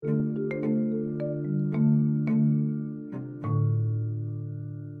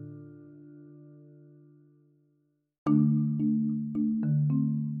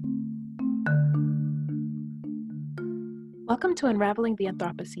Welcome to Unraveling the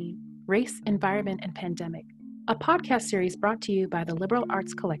Anthropocene, Race, Environment, and Pandemic, a podcast series brought to you by the Liberal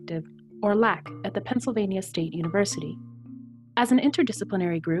Arts Collective, or LAC, at the Pennsylvania State University. As an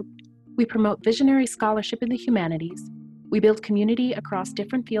interdisciplinary group, we promote visionary scholarship in the humanities, we build community across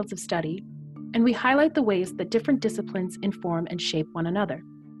different fields of study, and we highlight the ways that different disciplines inform and shape one another.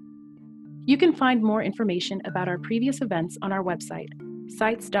 You can find more information about our previous events on our website,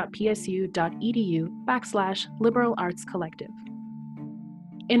 sites.psu.edu/Liberal Arts Collective.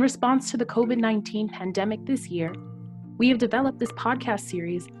 In response to the COVID-19 pandemic this year, we have developed this podcast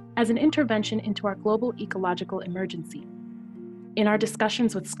series as an intervention into our global ecological emergency. In our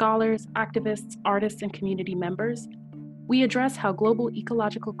discussions with scholars, activists, artists, and community members, we address how global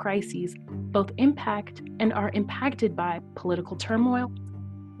ecological crises both impact and are impacted by political turmoil,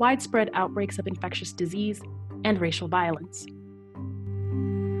 widespread outbreaks of infectious disease, and racial violence.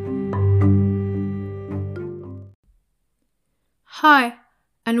 Hi,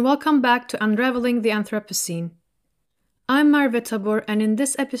 and welcome back to Unraveling the Anthropocene. I'm Marve Tabor, and in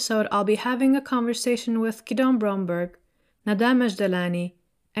this episode I'll be having a conversation with Gidon Bromberg, Nada Majdelani,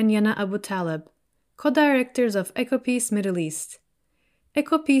 and Yana Abu Taleb, co-directors of EcoPeace Middle East.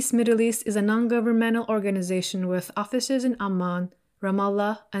 EcoPeace Middle East is a non-governmental organization with offices in Amman,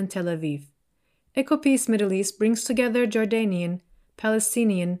 Ramallah, and Tel Aviv. EcoPeace Middle East brings together Jordanian,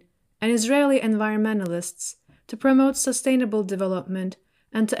 Palestinian, and Israeli environmentalists to promote sustainable development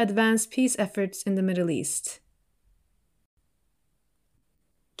and to advance peace efforts in the Middle East.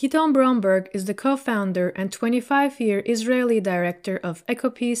 Gidon Bromberg is the co-founder and 25-year Israeli director of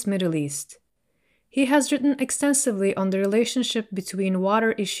EcoPeace Middle East. He has written extensively on the relationship between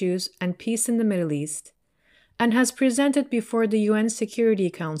water issues and peace in the Middle East, and has presented before the UN Security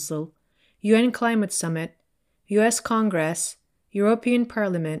Council, UN Climate Summit, US Congress, European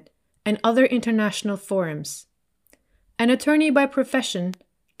Parliament, and other international forums. An attorney by profession,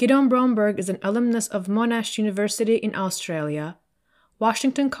 Gidon Bromberg is an alumnus of Monash University in Australia,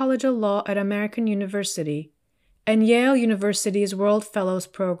 Washington College of Law at American University, and Yale University's World Fellows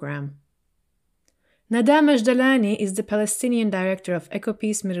Program. Nada Majdelani is the Palestinian director of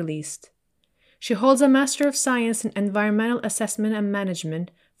EcoPeace Middle East. She holds a Master of Science in Environmental Assessment and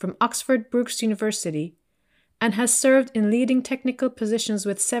Management from Oxford Brookes University and has served in leading technical positions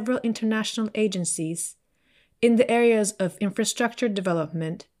with several international agencies in the areas of infrastructure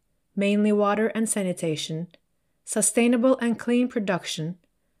development, mainly water and sanitation, sustainable and clean production,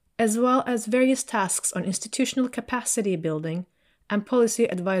 as well as various tasks on institutional capacity building and policy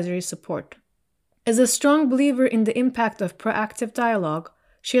advisory support. As a strong believer in the impact of proactive dialogue,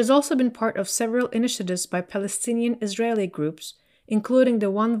 she has also been part of several initiatives by Palestinian-Israeli groups, including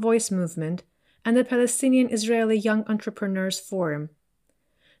the One Voice movement and the Palestinian-Israeli Young Entrepreneurs Forum.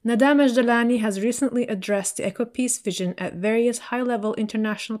 Nada Majdelani has recently addressed the EcoPeace vision at various high-level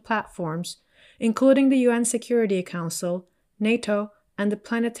international platforms, including the UN Security Council, NATO, and the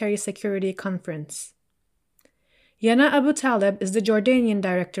Planetary Security Conference. Yana Abu Taleb is the Jordanian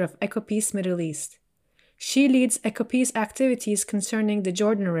director of EcoPeace Middle East. She leads EcoPeace activities concerning the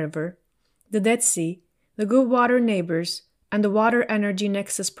Jordan River, the Dead Sea, the Good Water Neighbors, and the Water Energy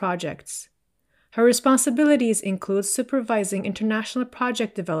Nexus projects. Her responsibilities include supervising international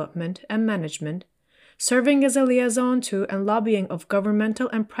project development and management, serving as a liaison to and lobbying of governmental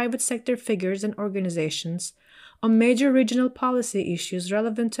and private sector figures and organizations on major regional policy issues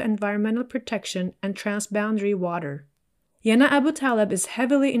relevant to environmental protection and transboundary water. Yana Abu Taleb is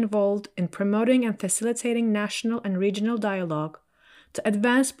heavily involved in promoting and facilitating national and regional dialogue to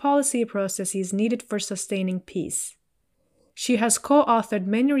advance policy processes needed for sustaining peace. She has co-authored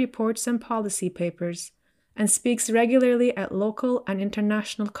many reports and policy papers and speaks regularly at local and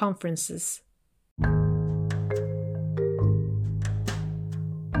international conferences.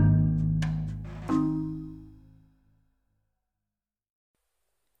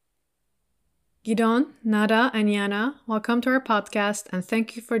 Gidon, Nada, and Yana, welcome to our podcast and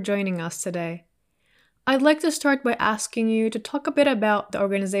thank you for joining us today. I'd like to start by asking you to talk a bit about the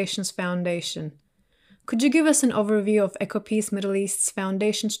organization's foundation. Could you give us an overview of EcoPeace Middle East's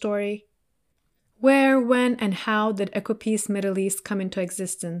foundation story? Where, when, and how did EcoPeace Middle East come into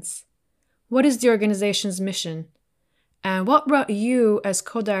existence? What is the organization's mission? And what brought you as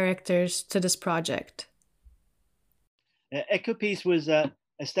co-directors to this project? EcoPeace was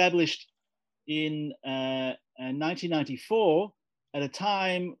established in 1994 at a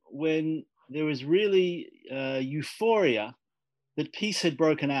time when there was really euphoria that peace had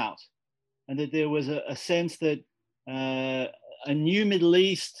broken out, and that there was a sense that a new Middle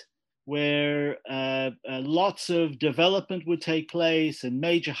East where lots of development would take place and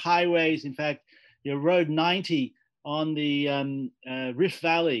major highways. In fact, Road 90 on the Rift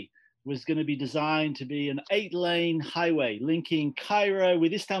Valley was going to be designed to be an 8-lane highway linking Cairo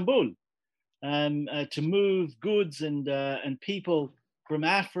with Istanbul, to move goods and people from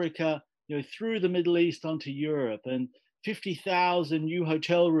Africa, through the Middle East onto Europe. And 50,000 new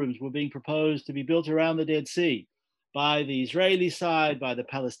hotel rooms were being proposed to be built around the Dead Sea by the Israeli side, by the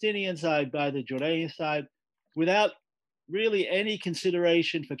Palestinian side, by the Jordanian side, without really any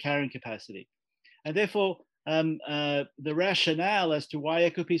consideration for carrying capacity. And therefore, the rationale as to why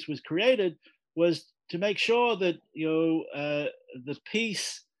EcoPeace was created was to make sure that the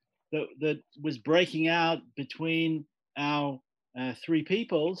peace that was breaking out between our three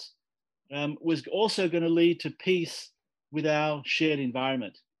peoples was also going to lead to peace with our shared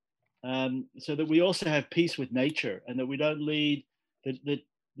environment, so that we also have peace with nature, and that we don't lead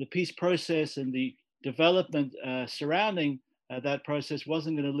the peace process and the development surrounding that process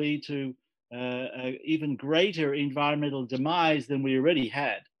wasn't going to lead to even greater environmental demise than we already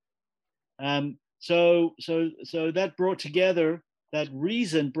had. So that brought together, that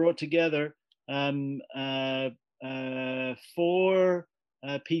reason brought together four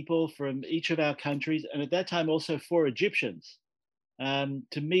people from each of our countries, and at that time also 4 Egyptians,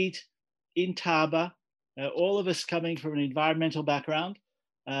 to meet in Taba, all of us coming from an environmental background,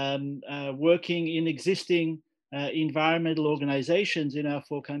 working in existing environmental organizations in our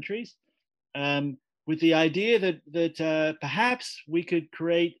 4 countries, with the idea that perhaps we could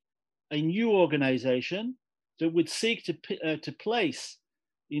create a new organization that would seek to place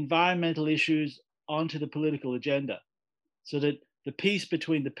environmental issues onto the political agenda, so that the peace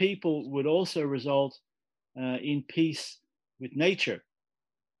between the people would also result in peace with nature.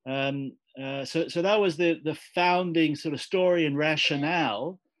 So that was the founding sort of story and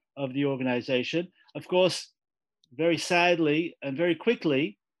rationale of the organization. Of course, very sadly and very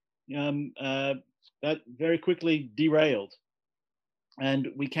quickly, that very quickly derailed. And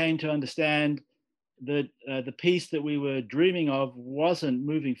we came to understand that the peace that we were dreaming of wasn't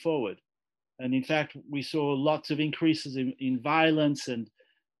moving forward. And in fact, we saw lots of increases in violence and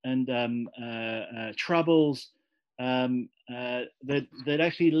troubles that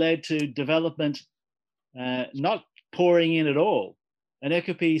actually led to development not pouring in at all. And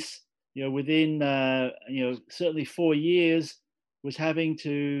EcoPeace, within certainly 4 years, was having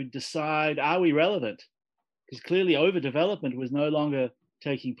to decide: are we relevant? Because clearly overdevelopment was no longer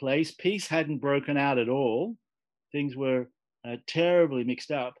taking place. Peace hadn't broken out at all. Things were terribly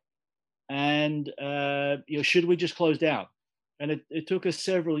mixed up. And should we just close down? And it took us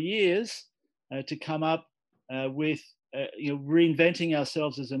several years to come up with reinventing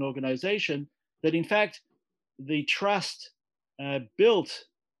ourselves as an organization that, in fact, the trust built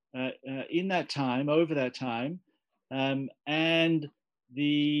in that time, over that time, and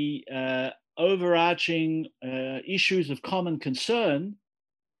the overarching issues of common concern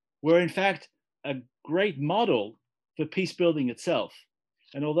were, in fact, a great model for peace building itself.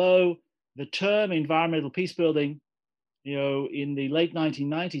 And although the term environmental peace building, in the late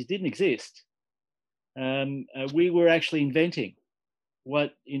 1990s didn't exist, we were actually inventing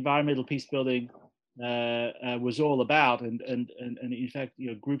what environmental peace building was all about. And in fact,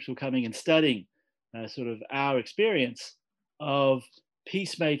 groups were coming and studying sort of our experience of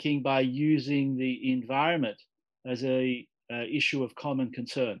peacemaking by using the environment as a issue of common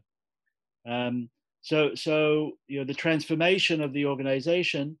concern. So the transformation of the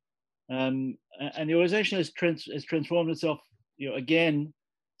organization, and the organization has transformed itself, again,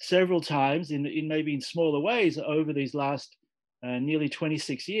 several times in maybe in smaller ways over these last nearly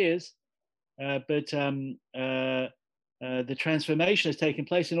 26 years. But the transformation has taken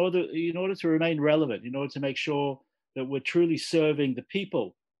place in order to remain relevant, in order to make sure that we're truly serving the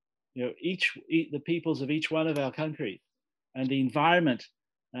people, the peoples of each one of our countries, and the environment,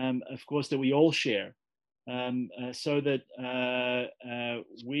 of course, that we all share, so that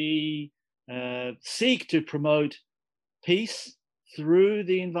we seek to promote peace through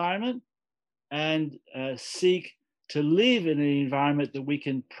the environment, and seek to live in an environment that we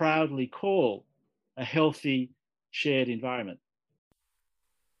can proudly call a healthy, shared environment.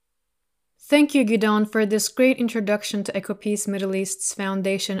 Thank you, Gidon, for this great introduction to EcoPeace Middle East's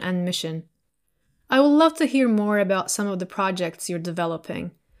foundation and mission. I would love to hear more about some of the projects you're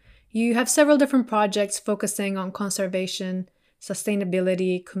developing. You have several different projects focusing on conservation,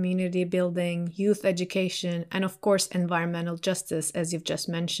 sustainability, community building, youth education, and of course, environmental justice, as you've just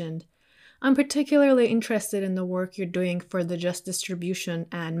mentioned. I'm particularly interested in the work you're doing for the just distribution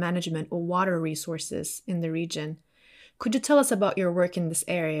and management of water resources in the region. Could you tell us about your work in this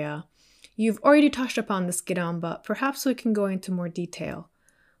area? You've already touched upon this, Gidon, but perhaps we can go into more detail.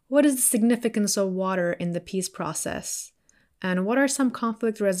 What is the significance of water in the peace process? And what are some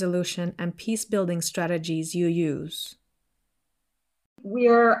conflict resolution and peace-building strategies you use?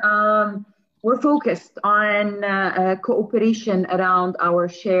 We're focused on cooperation around our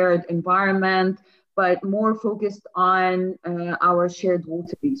shared environment, but more focused on our shared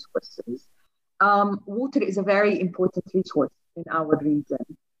water resources. Water is a very important resource in our region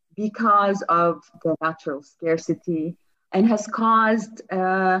because of the natural scarcity and has caused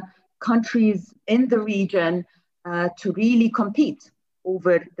countries in the region to really compete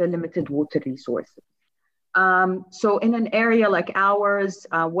over the limited water resources. So in an area like ours,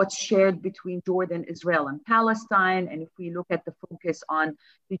 what's shared between Jordan, Israel, and Palestine, and if we look at the focus on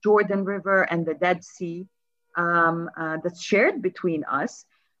the Jordan River and the Dead Sea that's shared between us,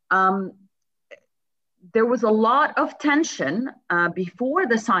 there was a lot of tension before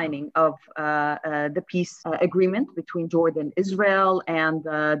the signing of the peace agreement between Jordan, Israel, and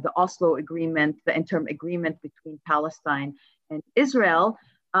the Oslo Agreement, the interim agreement between Palestine and Israel.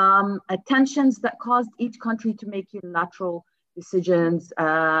 Tensions that caused each country to make unilateral decisions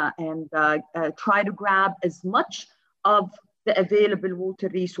and try to grab as much of the available water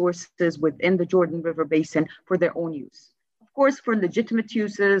resources within the Jordan River Basin for their own use. Of course, for legitimate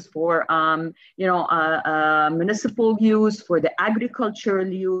uses, for municipal use, for the agricultural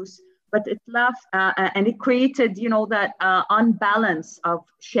use, but it left and it created, that unbalance of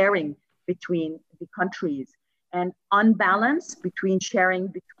sharing between the countries and unbalance between sharing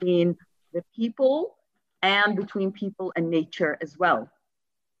between the people and between people and nature as well.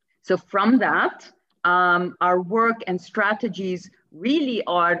 So from that, our work and strategies really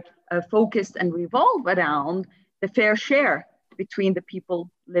are focused and revolve around the fair share between the people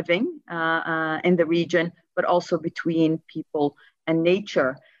living in the region, but also between people and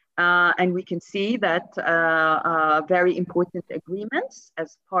nature. And we can see that very important agreements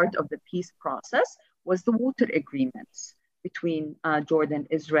as part of the peace process was the water agreements between Jordan,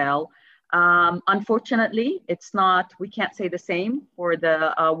 Israel. Unfortunately, we can't say the same for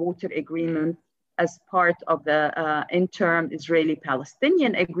the water agreement as part of the interim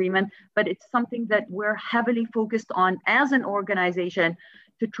Israeli-Palestinian agreement, but it's something that we're heavily focused on as an organization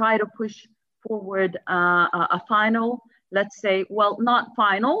to try to push forward a final, let's say, well, not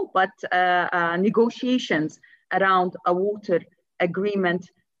final, but negotiations around a water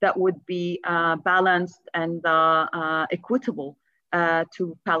agreement that would be balanced and equitable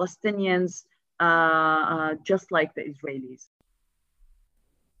to Palestinians, just like the Israelis.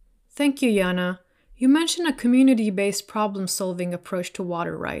 Thank you, Yana. You mentioned a community-based problem-solving approach to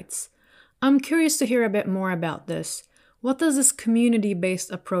water rights. I'm curious to hear a bit more about this. What does this community-based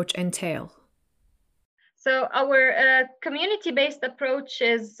approach entail? So our community-based approach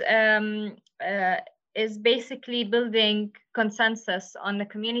is basically building consensus on the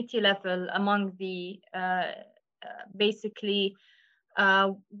community level among the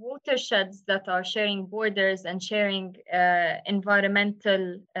watersheds that are sharing borders and sharing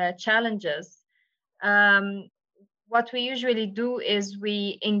environmental challenges. What we usually do is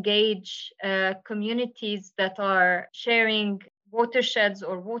we engage communities that are sharing watersheds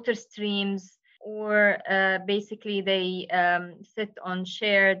or water streams, or basically they sit on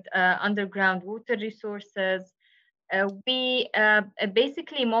shared underground water resources. We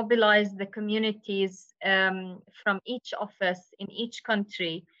basically mobilize the communities from each office in each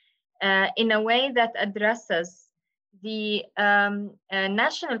country in a way that addresses the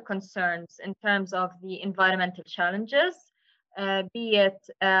national concerns in terms of the environmental challenges, be it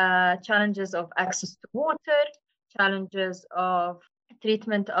challenges of access to water, challenges of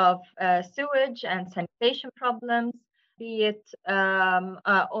treatment of sewage and sanitation problems, be it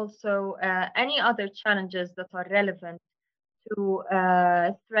also any other challenges that are relevant to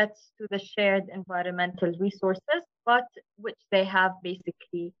threats to the shared environmental resources, but which they have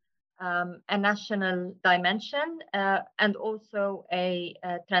basically a national dimension and also a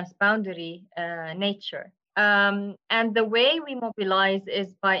transboundary nature. And the way we mobilize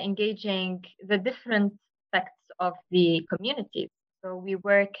is by engaging the different sects of the communities. So we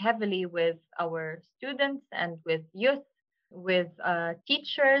work heavily with our students and with youth, with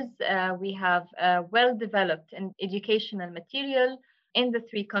teachers. We have well-developed educational material in the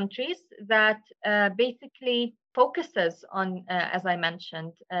three countries that basically focuses on, as I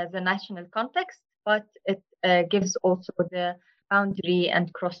mentioned, the national context, but it gives also the boundary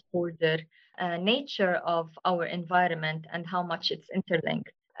and cross-border nature of our environment and how much it's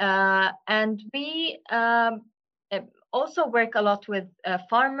interlinked. And we also work a lot with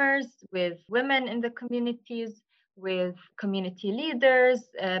farmers, with women in the communities, with community leaders,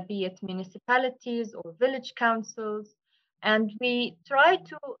 be it municipalities or village councils. And we try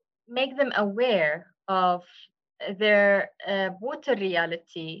to make them aware of their water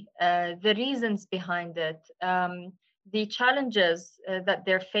reality, the reasons behind it, the challenges that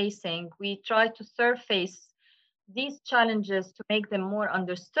they're facing. We try to surface these challenges to make them more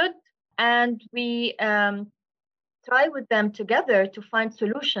understood, and we try with them together to find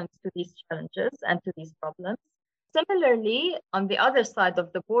solutions to these challenges and to these problems. Similarly, on the other side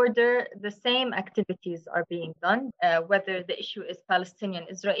of the border, the same activities are being done, whether the issue is Palestinian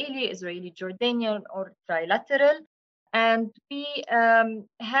Israeli, Israeli Jordanian, or trilateral. And we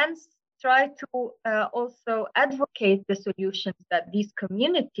hence try to also advocate the solutions that these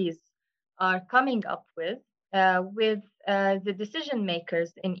communities are coming up with the decision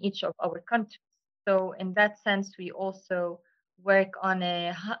makers in each of our countries. So, in that sense, we also work on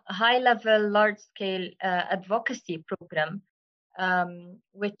a high level, large scale advocacy program,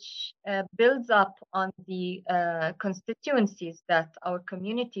 which builds up on the constituencies that our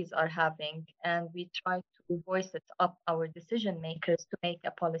communities are having, and we try to voice it up our decision makers to make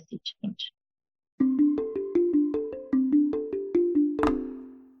a policy change.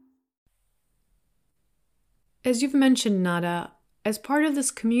 As you've mentioned, Nada, as part of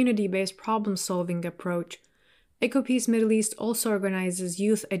this community-based problem-solving approach, EcoPeace Middle East also organizes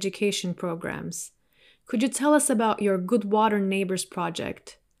youth education programs. Could you tell us about your Good Water Neighbors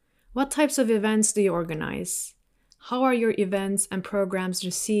project? What types of events do you organize? How are your events and programs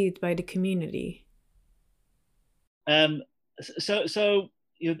received by the community? So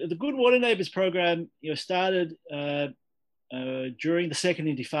the Good Water Neighbors program started during the Second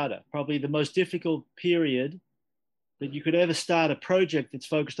Intifada, probably the most difficult period that you could ever start a project that's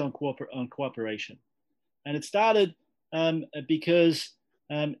focused on cooperation. And it started because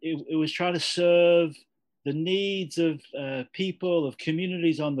it was trying to serve the needs of people, of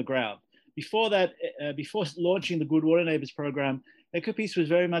communities on the ground. Before that, before launching the Good Water Neighbors program, EcoPeace was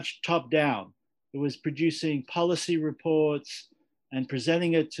very much top down. It was producing policy reports and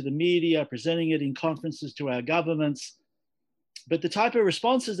presenting it to the media, presenting it in conferences to our governments. But the type of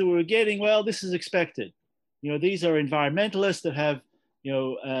responses that we were getting, well, this is expected. These are environmentalists that have,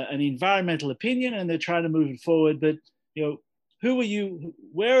 an environmental opinion and they're trying to move it forward. But, who are you?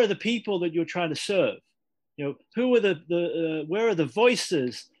 Where are the people that you're trying to serve? Who are where are the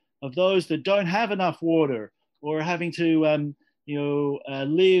voices of those that don't have enough water or are having to,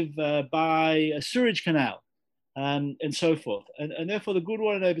 live by a sewage canal and so forth. And therefore, the Good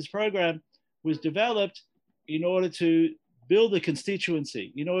Water Neighbors program was developed in order to build a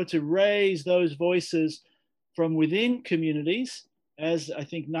constituency, in order to raise those voices from within communities, as I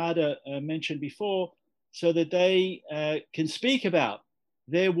think Nada mentioned before, so that they can speak about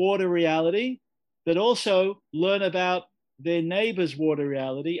their water reality, but also learn about their neighbor's water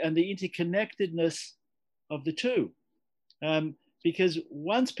reality and the interconnectedness of the two. Because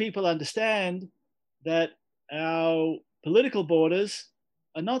once people understand that our political borders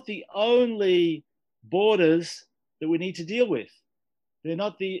are not the only borders that we need to deal with. They're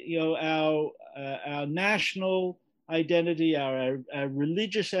not our national identity, our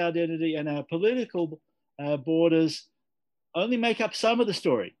religious identity, and our political borders only make up some of the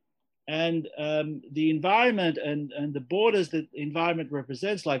story. And the environment and the borders that the environment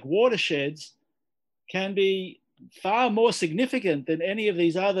represents, like watersheds, can be far more significant than any of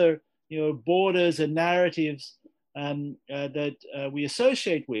these other borders and narratives that we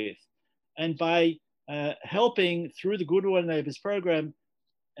associate with. And by helping through the Good Water Neighbors program,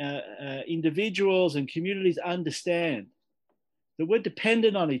 individuals and communities understand that we're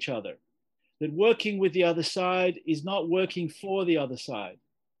dependent on each other, that working with the other side is not working for the other side,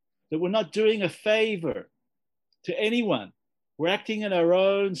 that we're not doing a favor to anyone. We're acting in our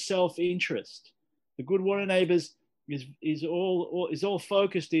own self-interest. The Good Water Neighbors is all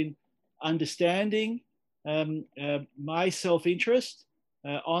focused in understanding my self-interest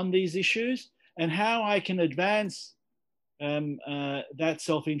on these issues and how I can advance that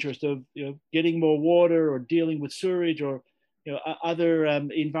self-interest of getting more water or dealing with sewage or other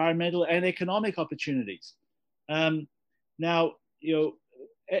environmental and economic opportunities. Now,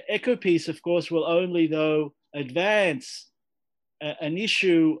 EcoPeace, of course, will only though advance an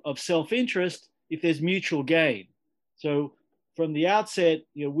issue of self-interest if there's mutual gain. So from the outset,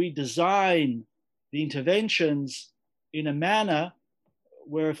 we design the interventions in a manner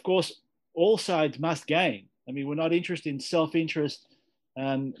where, of course, all sides must gain. I mean, we're not interested in self-interest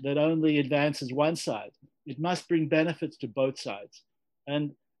that only advances one side. It must bring benefits to both sides.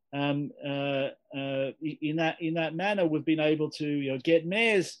 And in that manner, we've been able to get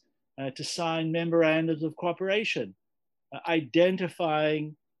mayors to sign memorandums of cooperation,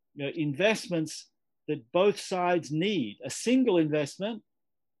 identifying investments that both sides need. A single investment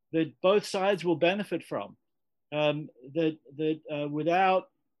that both sides will benefit from. Without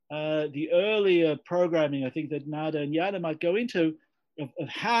the earlier programming, I think that Nada and Yana might go into, of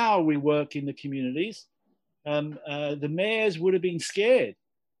how we work in the communities, the mayors would have been scared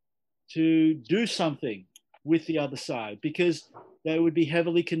to do something with the other side because they would be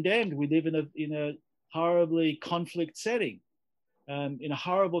heavily condemned. We live in a horribly conflict setting, in a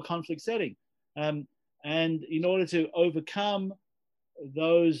horrible conflict setting. And in order to overcome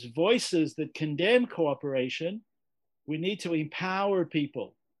those voices that condemn cooperation, we need to empower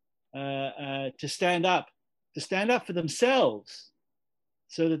people to stand up for themselves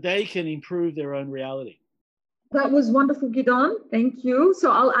so that they can improve their own reality. That was wonderful, Gidon. Thank you.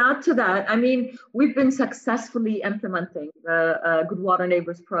 So I'll add to that. I mean, we've been successfully implementing the Good Water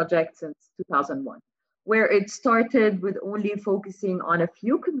Neighbors project since 2001, where it started with only focusing on a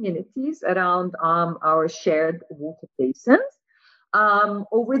few communities around our shared water basins.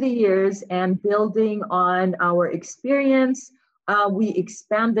 Over the years and building on our experience, we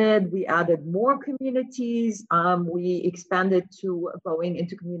expanded, we added more communities, we expanded to going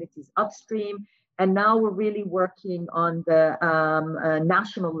into communities upstream. And now we're really working on the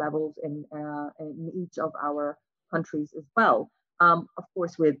national levels in each of our countries as well. Of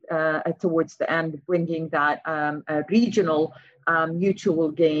course, with towards the end, bringing that regional mutual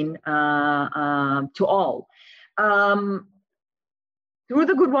gain to all. Through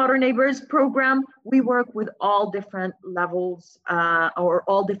the Good Water Neighbors program, we work with all different levels or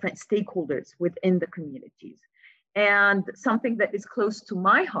all different stakeholders within the communities. And something that is close to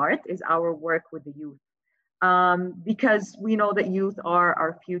my heart is our work with the youth, because we know that youth are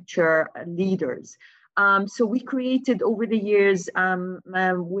our future leaders. So we created over the years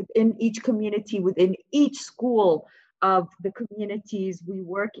within each community, within each school of the communities we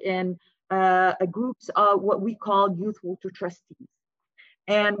work in, groups of what we call youth water trustees.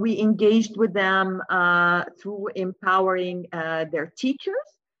 And we engaged with them through empowering their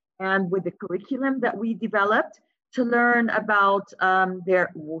teachers and with the curriculum that we developed to learn about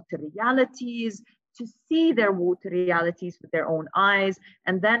their water realities, to see their water realities with their own eyes,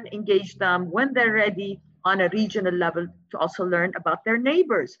 and then engage them when they're ready on a regional level to also learn about their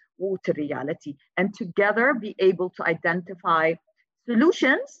neighbors' water reality, and together be able to identify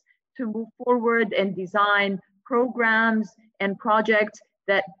solutions to move forward and design programs and projects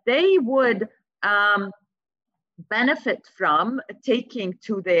that they would benefit from taking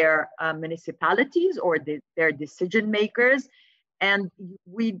to their municipalities or their decision makers. And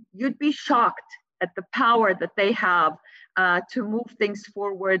you'd be shocked at the power that they have to move things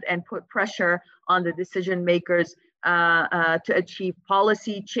forward and put pressure on the decision makers to achieve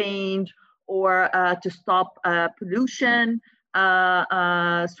policy change or to stop pollution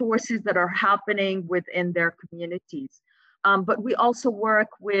sources that are happening within their communities. But we also work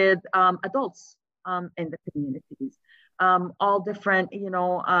with adults in the communities, all different,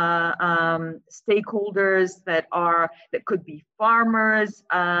 stakeholders that could be farmers,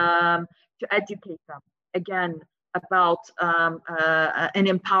 to educate them again about and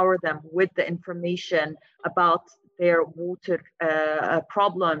empower them with the information about their water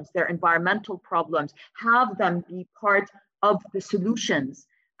problems, their environmental problems, have them be part of the solutions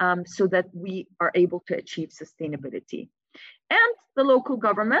so that we are able to achieve sustainability. And the local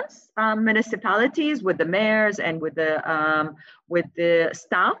governments, municipalities, with the mayors and with the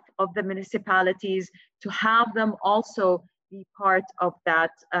staff of the municipalities, to have them also be part of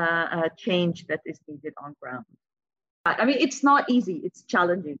that change that is needed on ground. I mean, it's not easy, it's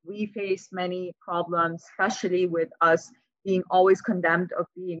challenging. We face many problems, especially with us being always condemned of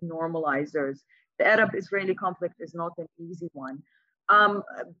being normalizers. The Arab-Israeli conflict is not an easy one.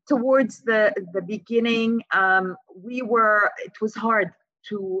 Towards the beginning, it was hard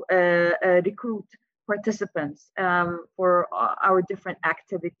to recruit participants for our different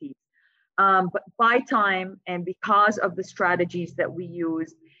activities. But by time and because of the strategies that we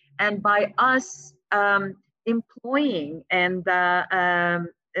used, and by us employing and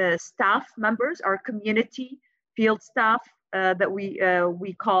staff members, our community field staff that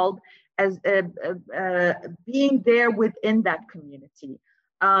we called, as being there within that community,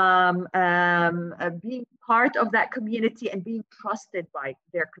 being part of that community and being trusted by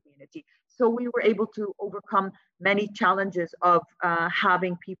their community. So we were able to overcome many challenges of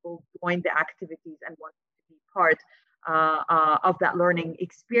having people join the activities and want to be part of that learning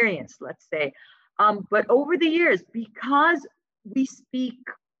experience, let's say. But over the years, because we speak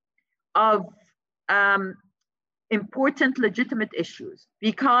of important legitimate issues,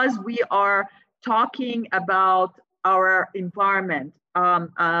 because we are talking about our environment,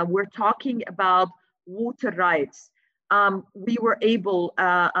 we're talking about water rights, we were able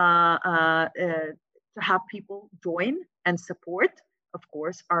to have people join and support, of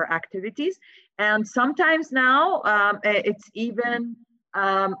course, our activities. And sometimes now it's even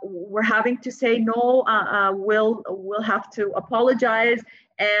we're having to say no. We'll have to apologize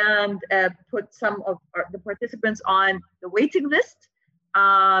and put some of the participants on the waiting list,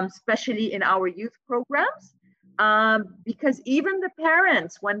 especially in our youth programs, because even the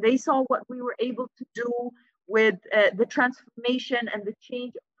parents, when they saw what we were able to do with the transformation and the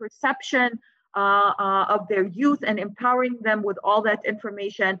change of perception of their youth and empowering them with all that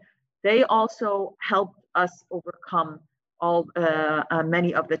information, they also helped us overcome all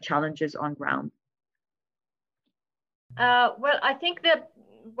many of the challenges on ground. Well, I think that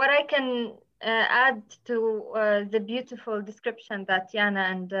what I can add to the beautiful description that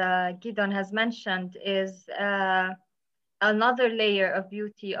Yana and Gidon has mentioned is another layer of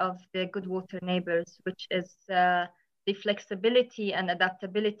beauty of the Good Water Neighbors, which is the flexibility and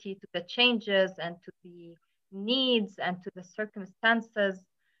adaptability to the changes and to the needs and to the circumstances.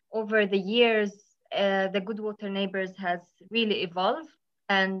 Over the years, the Good Water Neighbors has really evolved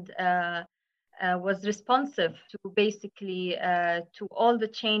and was responsive to basically to all the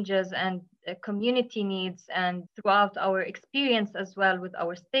changes and community needs. And throughout our experience as well with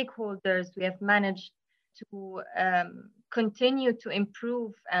our stakeholders, we have managed to continue to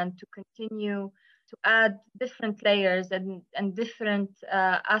improve and to continue to add different layers and different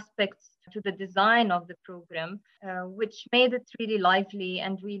aspects to the design of the program, which made it really lively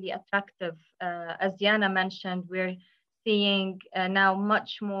and really attractive. As Yana mentioned, we're seeing now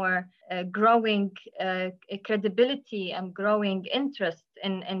much more growing credibility and growing interest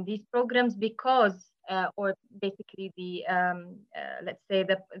in these programs because, or basically the, let's say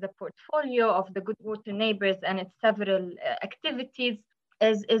the portfolio of the Good Water Neighbors and its several activities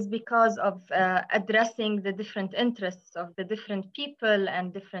is because of addressing the different interests of the different people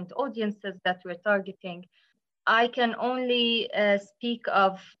and different audiences that we're targeting. I can only speak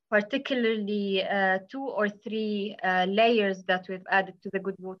of particularly 2 or 3 layers that we've added to the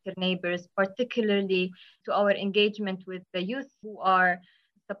Good Water Neighbors, particularly to our engagement with the youth who are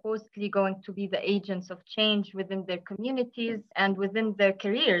supposedly going to be the agents of change within their communities and within their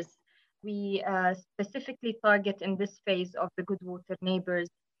careers. We specifically target in this phase of the Good Water Neighbors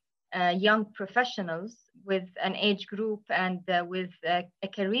young professionals with an age group and with a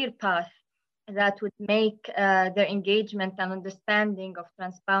career path that would make their engagement and understanding of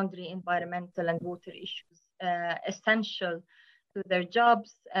transboundary environmental and water issues essential to their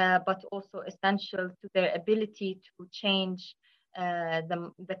jobs, but also essential to their ability to change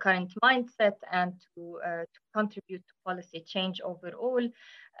the current mindset and to contribute to policy change overall.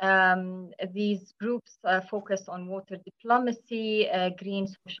 These groups focus on water diplomacy, green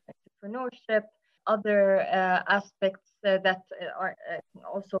social entrepreneurship, other aspects that are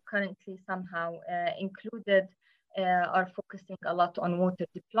also currently somehow included are focusing a lot on water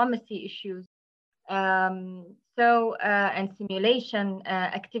diplomacy issues. And simulation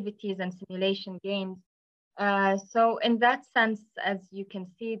activities and simulation games. So in that sense, as you can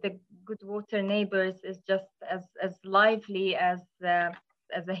see, the Good Water Neighbors is just as lively as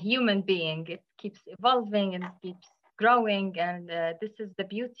a human being. It keeps evolving and keeps growing, and this is the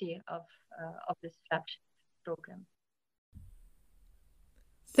beauty of this flagship program.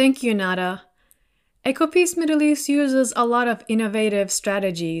 Thank you, Nada. EcoPeace Middle East uses a lot of innovative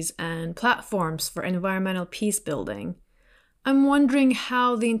strategies and platforms for environmental peace building. I'm wondering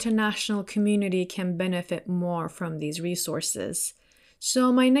how the international community can benefit more from these resources.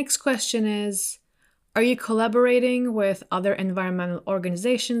 So my next question is, are you collaborating with other environmental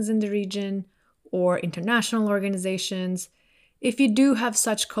organizations in the region or international organizations? If you do have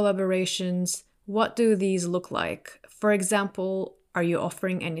such collaborations, what do these look like? For example, are you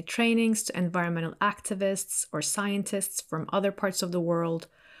offering any trainings to environmental activists or scientists from other parts of the world?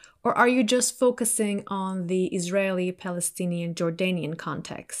 Or are you just focusing on the Israeli, Palestinian, Jordanian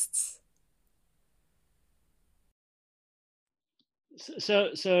contexts?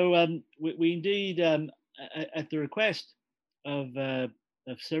 We indeed, at the request of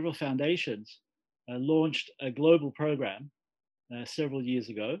several foundations, launched a global program several years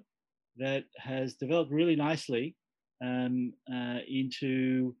ago that has developed really nicely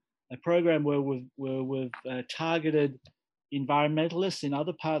into a program where we've targeted environmentalists in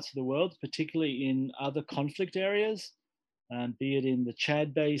other parts of the world, particularly in other conflict areas, be it in the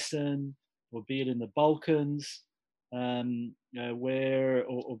Chad Basin or be it in the Balkans, or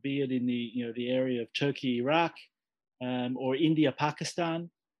be it in the area of Turkey, Iraq, or India, Pakistan,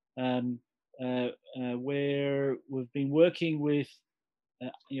 where we've been working with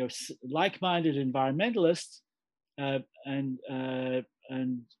like-minded environmentalists and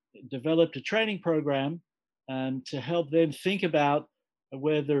developed a training program to help them think about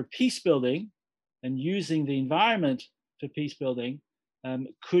whether peace building and using the environment for peace building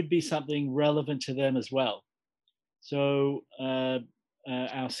could be something relevant to them as well. So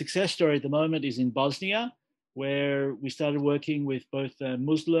our success story at the moment is in Bosnia, where we started working with both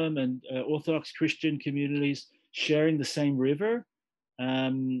Muslim and Orthodox Christian communities sharing the same river.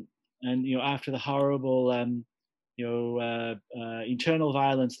 And after the horrible internal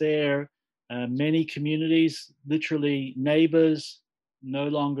violence there, many communities, literally neighbors, no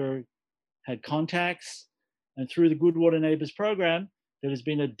longer had contacts. And through the Good Water Neighbors program that has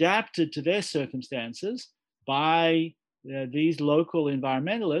been adapted to their circumstances by these local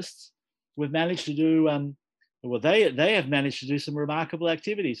environmentalists, we've managed to do, they have managed to do some remarkable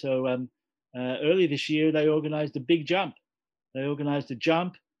activity. So early this year, they organized a big jump. They organized a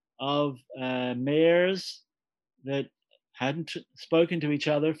jump of mayors that hadn't spoken to each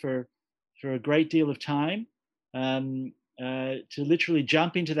other for a great deal of time, to literally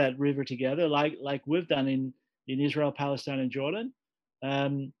jump into that river together, like we've done in Israel, Palestine, and Jordan.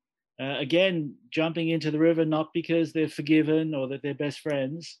 Again, jumping into the river not because they're forgiven or that they're best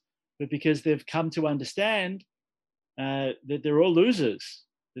friends, but because they've come to understand that they're all losers,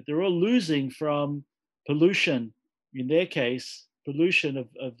 that they're all losing from pollution, in their case, pollution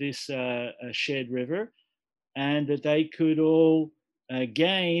of this shared river, and that they could all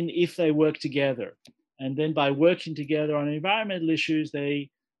gain if they work together. And then by working together on environmental issues, they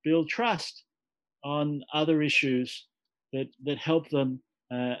build trust on other issues that help them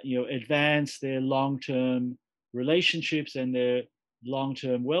advance their long-term relationships and their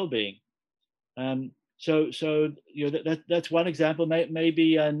long-term well-being. So that's one example.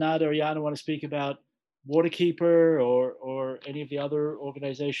 Maybe Nada or Jana want to speak about Waterkeeper or any of the other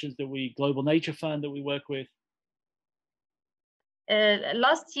organizations Global Nature Fund that we work with.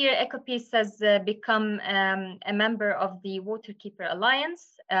 Last year, EcoPeace has become a member of the Waterkeeper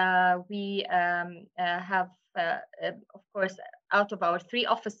Alliance. We have, of course, out of our 3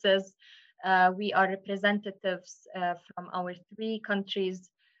 offices, we are representatives from our 3 countries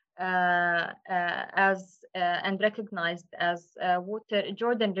and recognized as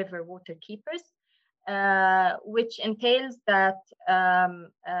Jordan River Waterkeepers, which entails that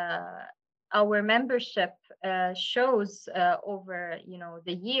our membership shows over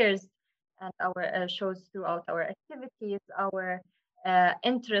the years, and our shows throughout our activities, our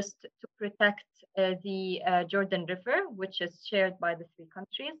interest to protect the Jordan River, which is shared by the 3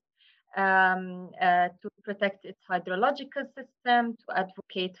 countries, to protect its hydrological system, to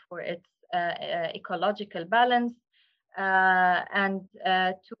advocate for its ecological balance, and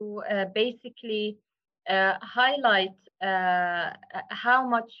to basically highlight how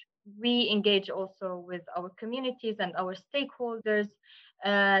much we engage also with our communities and our stakeholders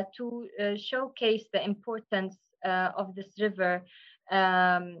to showcase the importance of this river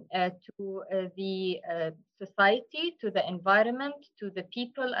to the society, to the environment, to the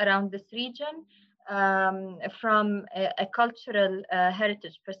people around this region, from a cultural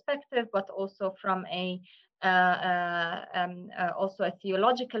heritage perspective, but also from also a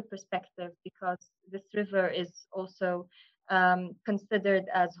theological perspective, because this river is also considered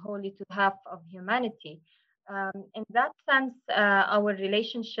as holy to half of humanity. In that sense, our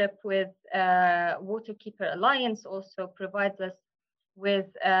relationship with Waterkeeper Alliance also provides us with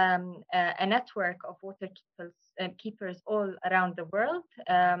a network of waterkeepers all around the world.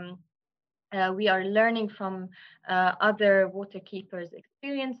 We are learning from other waterkeepers'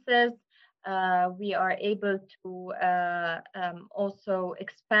 experiences. We are able to also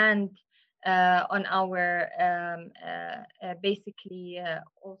expand on our basically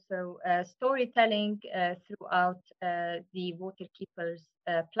also storytelling throughout the Waterkeepers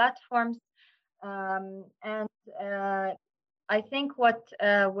platforms. And I think what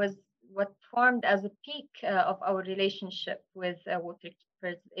formed as a peak of our relationship with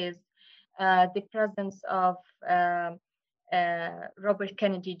Waterkeepers is the presence of Robert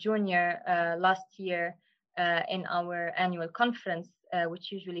Kennedy Jr. Last year in our annual conference,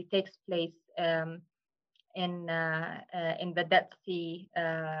 which usually takes place in the Dead Sea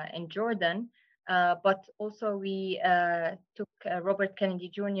in Jordan. But also we took Robert Kennedy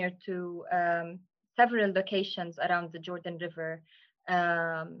Jr. to several locations around the Jordan River,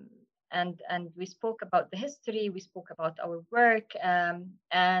 and we spoke about the history, we spoke about our work,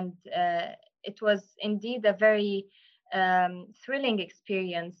 and it was indeed a very thrilling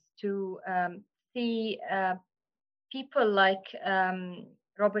experience to see people like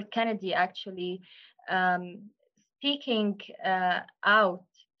Robert Kennedy actually speaking out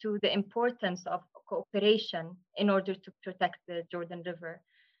to the importance of cooperation in order to protect the Jordan River.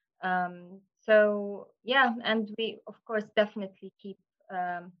 So yeah, and we of course definitely keep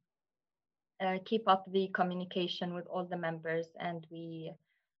up the communication with all the members, and we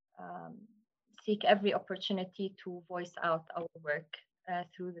seek every opportunity to voice out our work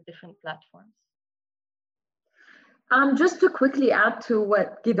through the different platforms. Just to quickly add to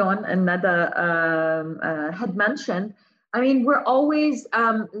what Gidon and Nada had mentioned, I mean, we're always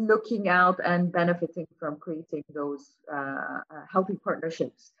looking out and benefiting from creating those healthy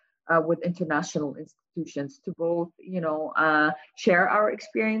partnerships with international institutions to both, share our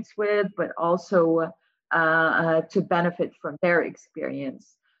experience with, but also to benefit from their experience.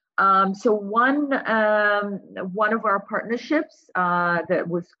 So one of our partnerships that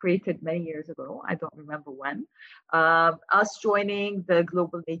was created many years ago, I don't remember when, us joining the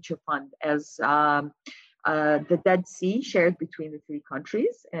Global Nature Fund as the Dead Sea shared between the three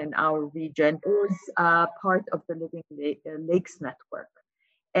countries in our region is part of the Living Lakes Network.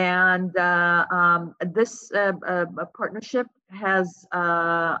 And this partnership has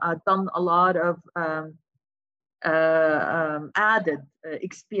done a lot of added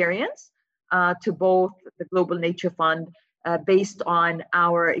experience to both the Global Nature Fund based on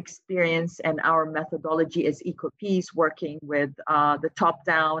our experience and our methodology as EcoPeace, working with the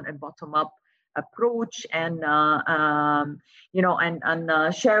top-down and bottom-up approach, and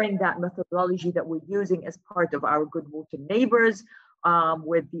sharing that methodology that we're using as part of our Good Water Neighbors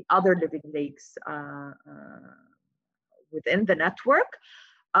with the other living lakes within the network.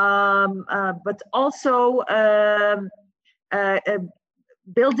 But also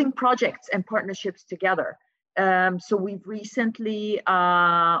building projects and partnerships together. So we've recently,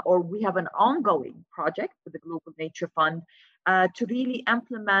 or we have an ongoing project with the Global Nature Fund to really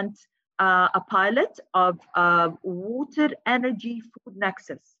implement a pilot of water, energy, food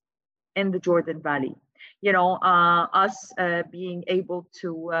nexus in the Jordan Valley. Us being able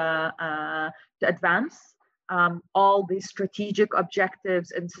to advance all the strategic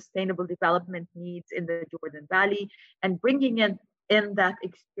objectives and sustainable development needs in the Jordan Valley, and bringing in that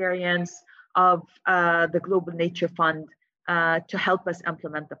experience of the Global Nature Fund to help us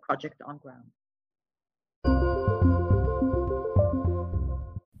implement the project on ground.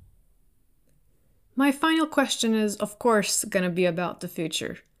 My final question is, of course, going to be about the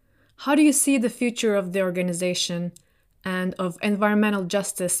future. How do you see the future of the organization and of environmental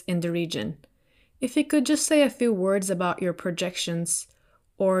justice in the region? If you could just say a few words about your projections,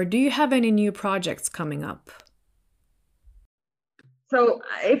 or do you have any new projects coming up? So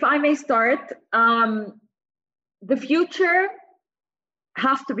if I may start, the future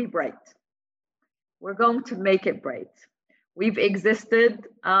has to be bright. We're going to make it bright. We've existed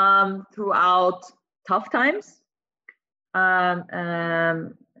throughout tough times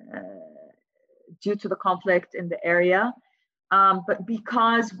due to the conflict in the area. But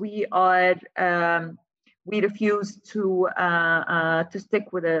because we refuse to stick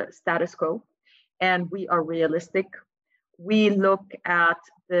with a status quo, and we are realistic, we look at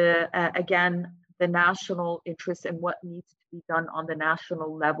the national interest and what needs to be done on the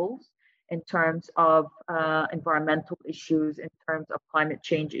national levels in terms of environmental issues, in terms of climate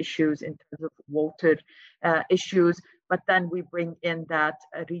change issues, in terms of water issues. But then we bring in that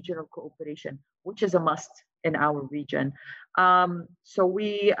regional cooperation, which is a must in our region. So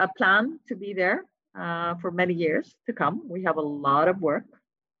we plan to be there for many years to come. We have a lot of work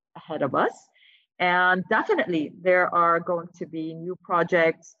ahead of us. And definitely there are going to be new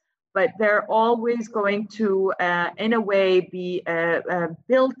projects, but they're always going to, in a way, be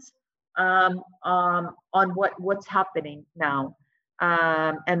built on what's happening now.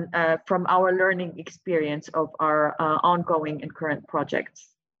 And from our learning experience of our ongoing and current projects.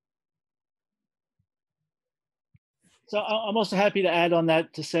 So I'm also happy to add on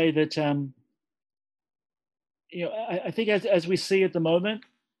that to say that, I think as we see at the moment,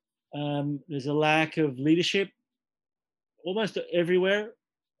 there's a lack of leadership almost everywhere,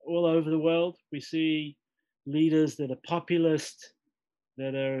 all over the world. We see leaders that are populist,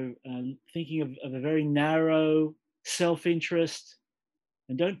 that are thinking of a very narrow self-interest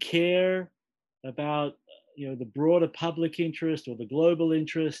and don't care about the broader public interest or the global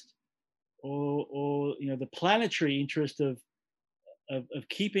interest or the planetary interest of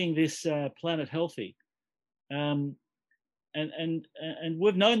keeping this planet healthy. And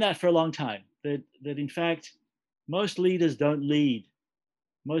we've known that for a long time, that in fact most leaders don't lead,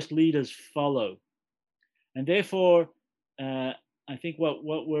 most leaders follow. And therefore I think what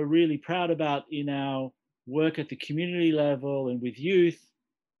we're really proud about in our work at the community level and with youth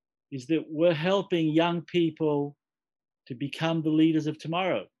is that we're helping young people to become the leaders of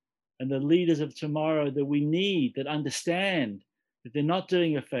tomorrow. and the leaders of tomorrow that we need, that understand that they're not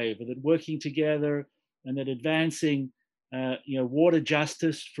doing a favor, that working together and that advancing water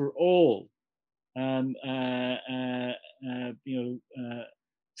justice for all,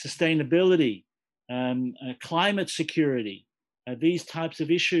 sustainability, climate security, these types of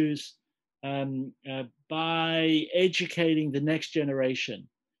issues, by educating the next generation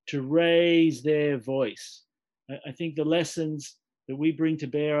to raise their voice. I think the lessons that we bring to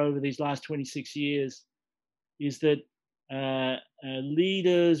bear over these last 26 years is that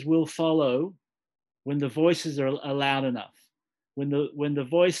leaders will follow when the voices are loud enough. When the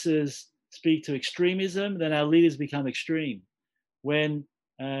voices speak to extremism, then our leaders become extreme. When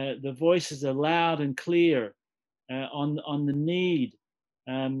the voices are loud and clear on the need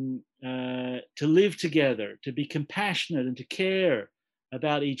to live together, to be compassionate and to care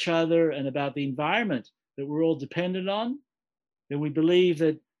about each other and about the environment that we're all dependent on, then we believe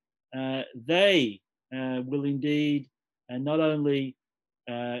that they will indeed not only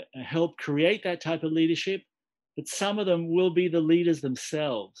help create that type of leadership, but some of them will be the leaders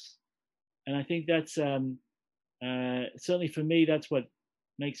themselves. And I think that's certainly for me, that's what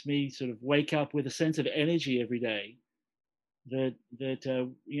makes me sort of wake up with a sense of energy every day. That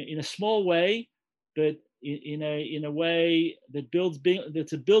in a small way, but in a way that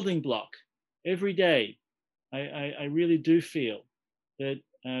that's a building block every day. I really do feel that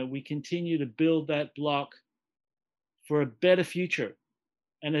we continue to build that block for a better future.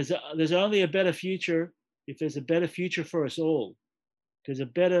 And there's only a better future if there's a better future for us all. Because a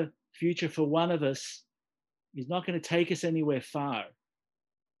better future for one of us is not going to take us anywhere far.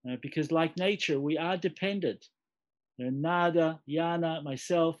 Because like nature, we are dependent. Nada, Yana,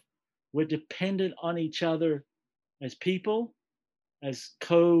 myself, we're dependent on each other as people, as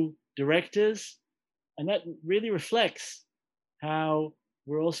co-directors. And that really reflects how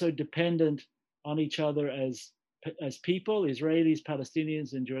we're also dependent on each other as people, Israelis,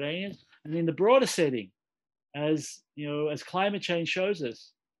 Palestinians, and Jordanians. And in the broader setting, as climate change shows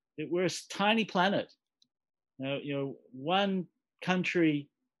us, that we're a tiny planet. One country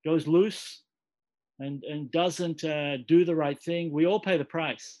goes loose and doesn't do the right thing, we all pay the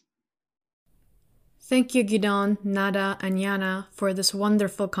price. Thank you, Gidon, Nada, and Yana for this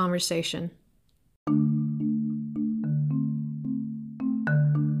wonderful conversation.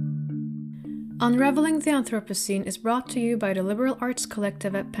 Unraveling the Anthropocene is brought to you by the Liberal Arts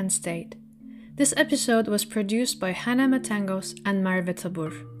Collective at Penn State. This episode was produced by Hannah Matangos and Marve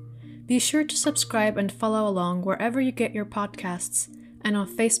Tabur. Be sure to subscribe and follow along wherever you get your podcasts, and on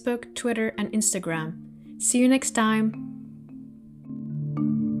Facebook, Twitter, and Instagram. See you next time!